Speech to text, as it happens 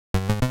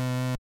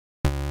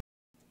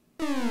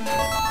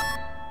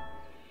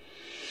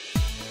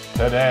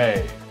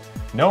today.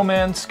 No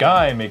Man's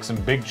Sky makes some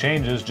big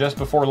changes just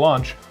before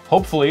launch.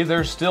 Hopefully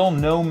there's still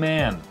no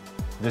man.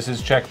 This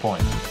is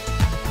CheckPoint.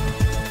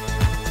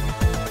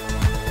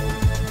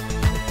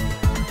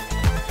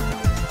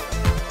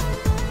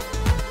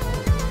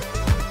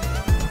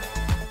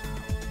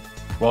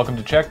 Welcome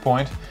to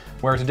CheckPoint,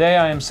 where today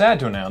I am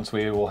sad to announce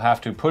we will have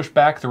to push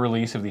back the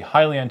release of the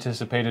highly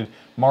anticipated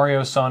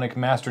Mario, Sonic,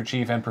 Master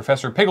Chief, and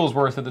Professor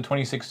Pigglesworth at the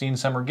 2016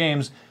 Summer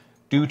Games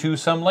due to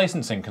some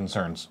licensing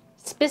concerns.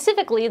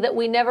 Specifically that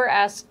we never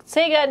asked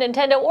Sega,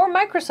 Nintendo, or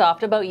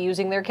Microsoft about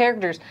using their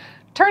characters.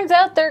 Turns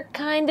out they're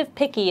kind of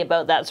picky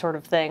about that sort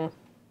of thing.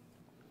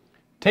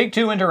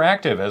 Take-Two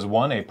Interactive has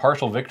won a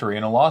partial victory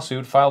in a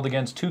lawsuit filed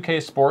against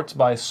 2K Sports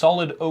by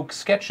Solid Oak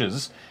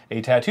Sketches,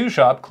 a tattoo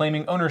shop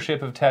claiming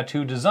ownership of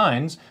tattoo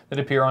designs that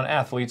appear on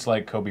athletes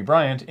like Kobe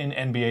Bryant in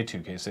NBA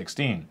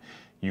 2K16.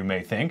 You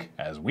may think,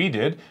 as we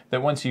did,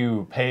 that once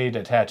you paid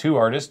a tattoo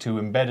artist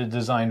to embed a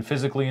design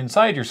physically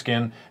inside your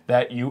skin,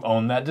 that you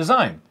own that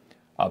design.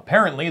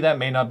 Apparently, that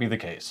may not be the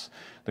case.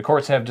 The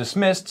courts have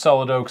dismissed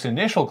Solid Oak's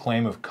initial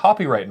claim of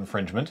copyright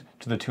infringement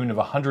to the tune of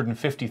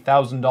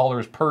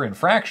 $150,000 per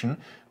infraction,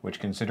 which,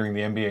 considering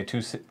the NBA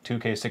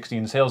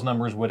 2K16 sales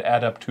numbers, would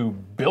add up to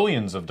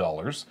billions of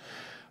dollars.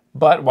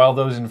 But while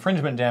those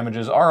infringement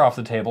damages are off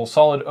the table,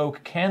 Solid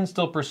Oak can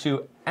still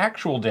pursue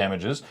actual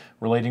damages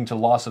relating to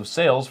loss of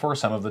sales for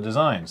some of the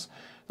designs.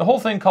 The whole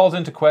thing calls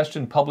into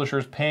question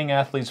publishers paying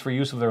athletes for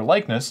use of their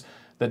likeness,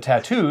 that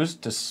tattoos,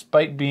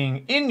 despite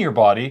being in your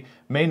body,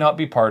 may not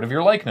be part of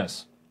your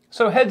likeness.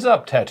 So heads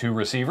up, tattoo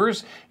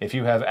receivers. If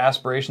you have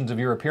aspirations of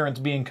your appearance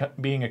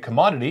being a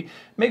commodity,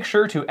 make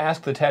sure to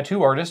ask the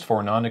tattoo artist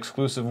for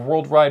non-exclusive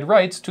worldwide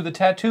rights to the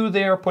tattoo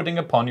they are putting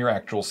upon your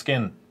actual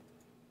skin.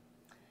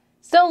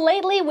 So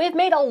lately, we've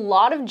made a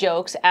lot of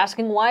jokes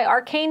asking why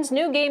Arcane's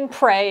new game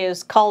Prey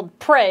is called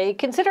Prey,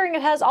 considering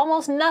it has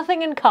almost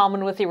nothing in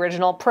common with the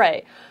original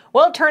Prey.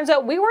 Well, it turns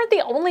out we weren't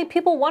the only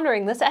people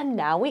wondering this, and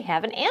now we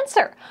have an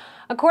answer.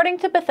 According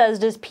to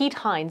Bethesda's Pete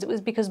Hines, it was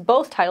because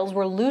both titles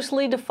were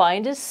loosely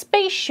defined as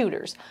space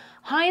shooters.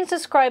 Hines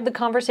described the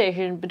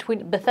conversation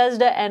between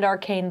Bethesda and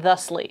Arcane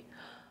thusly.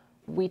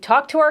 We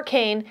talked to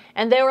Arcane,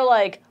 and they were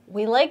like,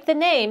 "We like the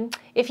name.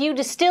 If you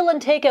distill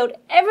and take out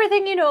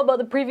everything you know about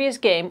the previous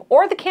game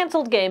or the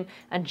cancelled game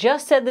and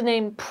just said the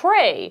name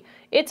Prey,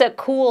 it's a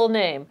cool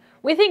name.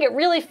 We think it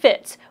really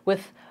fits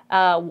with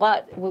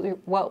what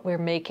we're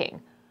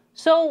making."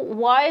 So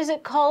why is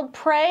it called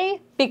Prey?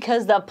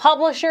 Because the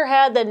publisher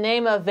had the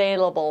name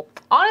available.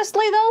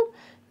 Honestly though,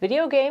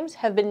 video games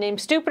have been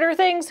named stupider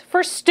things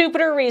for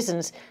stupider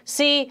reasons.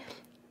 See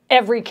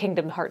every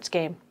Kingdom Hearts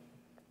game.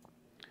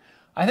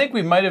 I think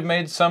we might have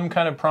made some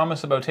kind of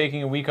promise about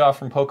taking a week off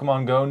from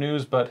Pokémon GO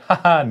news, but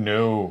haha,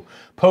 no.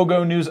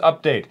 Pogo news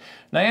update.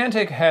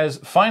 Niantic has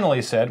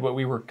finally said what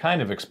we were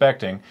kind of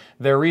expecting.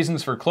 Their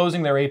reasons for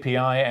closing their API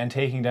and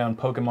taking down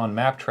Pokémon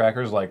map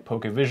trackers like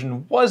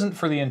Pokevision wasn't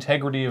for the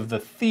integrity of the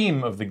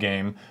theme of the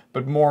game,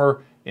 but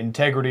more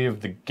integrity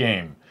of the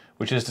game.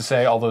 Which is to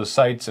say, all those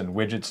sites and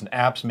widgets and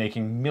apps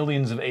making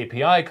millions of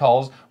API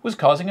calls was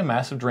causing a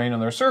massive drain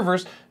on their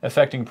servers,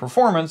 affecting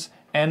performance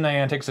and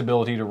Niantic's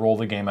ability to roll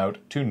the game out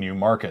to new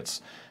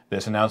markets.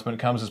 This announcement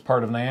comes as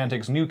part of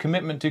Niantic's new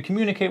commitment to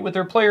communicate with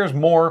their players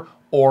more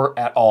or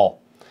at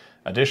all.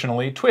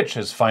 Additionally, Twitch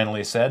has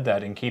finally said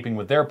that in keeping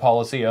with their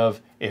policy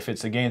of, if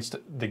it's against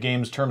the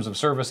game's terms of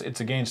service, it's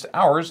against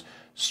ours,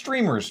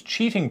 streamers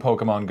cheating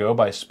Pokémon GO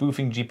by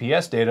spoofing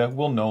GPS data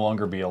will no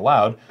longer be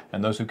allowed,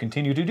 and those who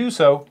continue to do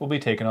so will be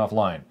taken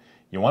offline.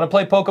 You want to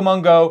play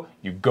Pokémon GO,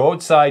 you go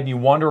outside and you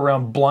wander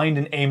around blind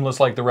and aimless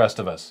like the rest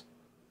of us.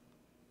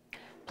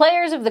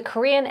 Players of the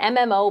Korean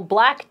MMO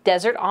Black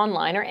Desert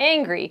Online are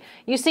angry.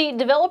 You see,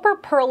 developer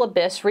Pearl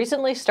Abyss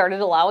recently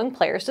started allowing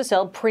players to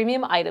sell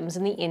premium items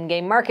in the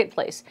in-game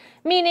marketplace,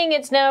 meaning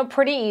it's now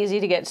pretty easy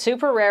to get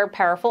super rare,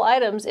 powerful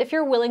items if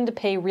you're willing to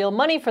pay real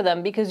money for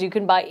them because you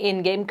can buy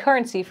in-game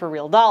currency for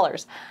real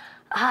dollars.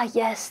 Ah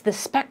yes, the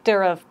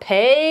specter of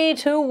pay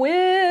to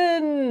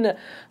win!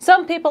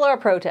 Some people are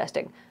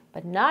protesting.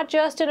 But not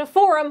just in a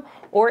forum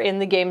or in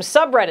the game's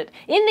subreddit.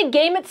 In the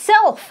game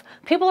itself,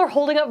 people are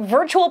holding up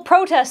virtual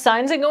protest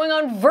signs and going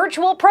on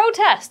virtual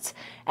protests.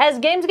 As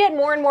games get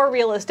more and more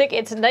realistic,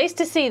 it's nice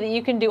to see that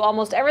you can do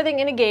almost everything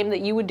in a game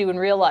that you would do in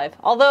real life.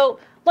 Although,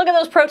 look at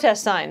those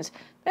protest signs.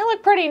 They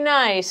look pretty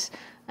nice.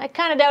 I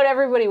kind of doubt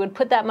everybody would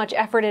put that much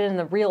effort in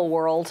the real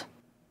world.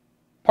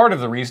 Part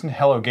of the reason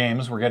Hello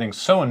Games were getting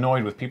so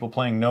annoyed with people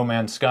playing No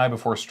Man's Sky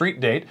before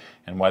Street Date,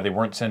 and why they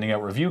weren't sending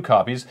out review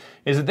copies,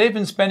 is that they've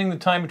been spending the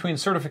time between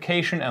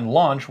certification and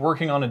launch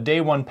working on a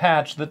day one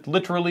patch that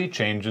literally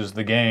changes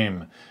the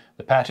game.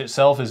 The patch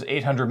itself is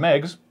 800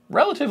 megs,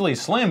 relatively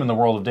slim in the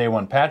world of day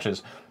one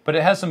patches, but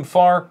it has some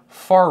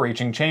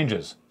far-reaching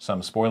changes.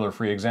 Some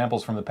spoiler-free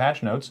examples from the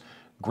patch notes: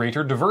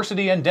 greater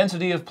diversity and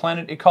density of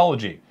planet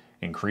ecology,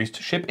 increased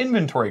ship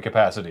inventory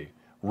capacity,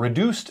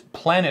 reduced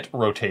planet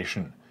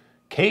rotation.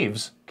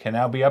 Caves can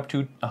now be up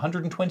to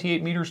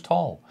 128 meters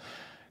tall.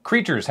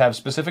 Creatures have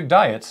specific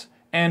diets,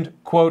 And,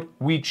 quote,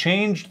 "We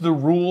changed the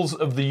rules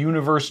of the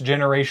universe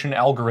generation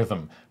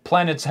algorithm.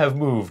 Planets have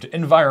moved,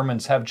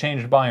 environments have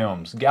changed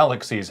biomes,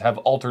 galaxies have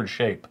altered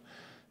shape."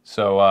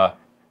 So,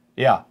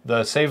 yeah,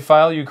 the save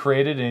file you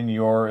created in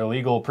your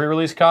illegal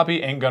pre-release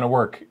copy ain't gonna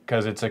work,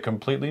 because it's a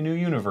completely new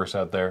universe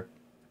out there.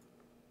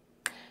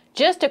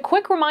 Just a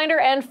quick reminder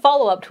and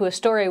follow-up to a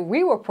story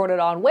we reported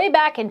on way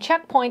back in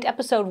CheckPoint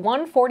episode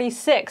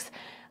 146.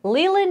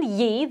 Leland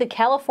Yee, the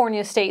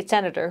California state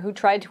senator who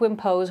tried to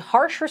impose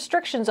harsh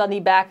restrictions on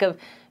the back of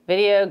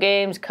video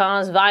games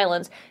cause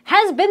violence,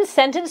 has been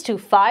sentenced to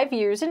 5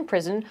 years in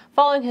prison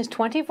following his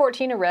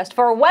 2014 arrest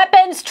for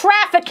weapons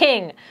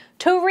trafficking.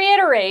 To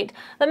reiterate,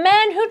 the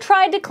man who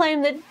tried to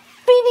claim that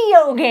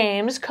video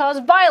games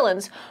cause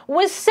violence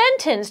was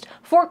sentenced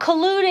for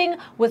colluding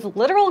with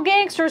literal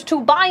gangsters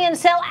to buy and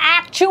sell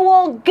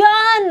actual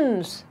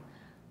guns.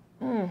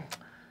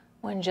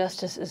 When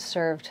justice is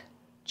served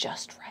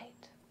just right.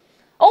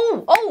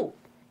 Oh,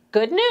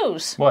 good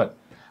news. What?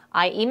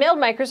 I emailed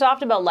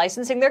Microsoft about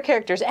licensing their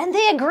characters, and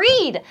they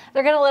agreed.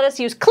 They're going to let us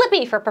use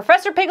Clippy for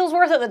Professor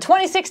Pigglesworth at the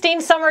 2016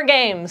 Summer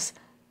Games.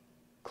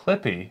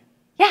 Clippy?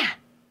 Yeah.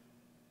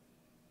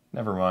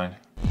 Never mind.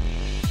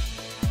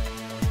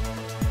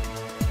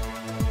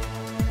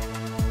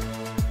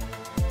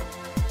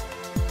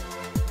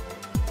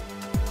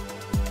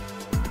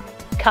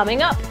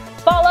 Coming up,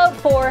 Fallout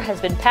 4 has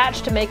been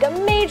patched to make a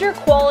major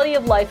quality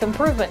of life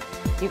improvement.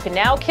 You can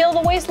now kill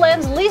the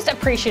Wasteland's least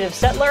appreciative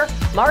settler,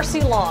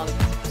 Marcy Long.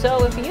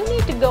 So if you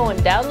need to go and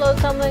download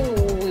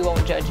something, we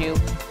won't judge you.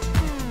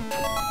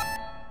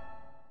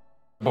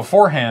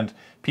 Beforehand,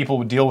 people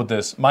would deal with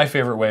this. My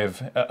favorite way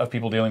of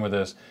people dealing with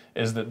this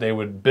is that they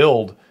would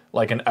build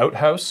like an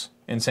outhouse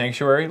in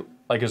Sanctuary,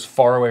 like as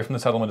far away from the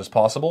settlement as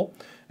possible,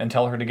 and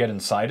tell her to get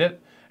inside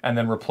it, and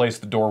then replace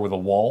the door with a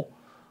wall,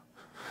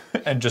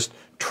 and just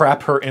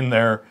trap her in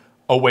there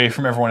away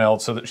from everyone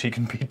else so that she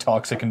can be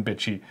toxic and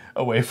bitchy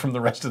away from the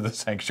rest of the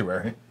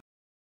Sanctuary.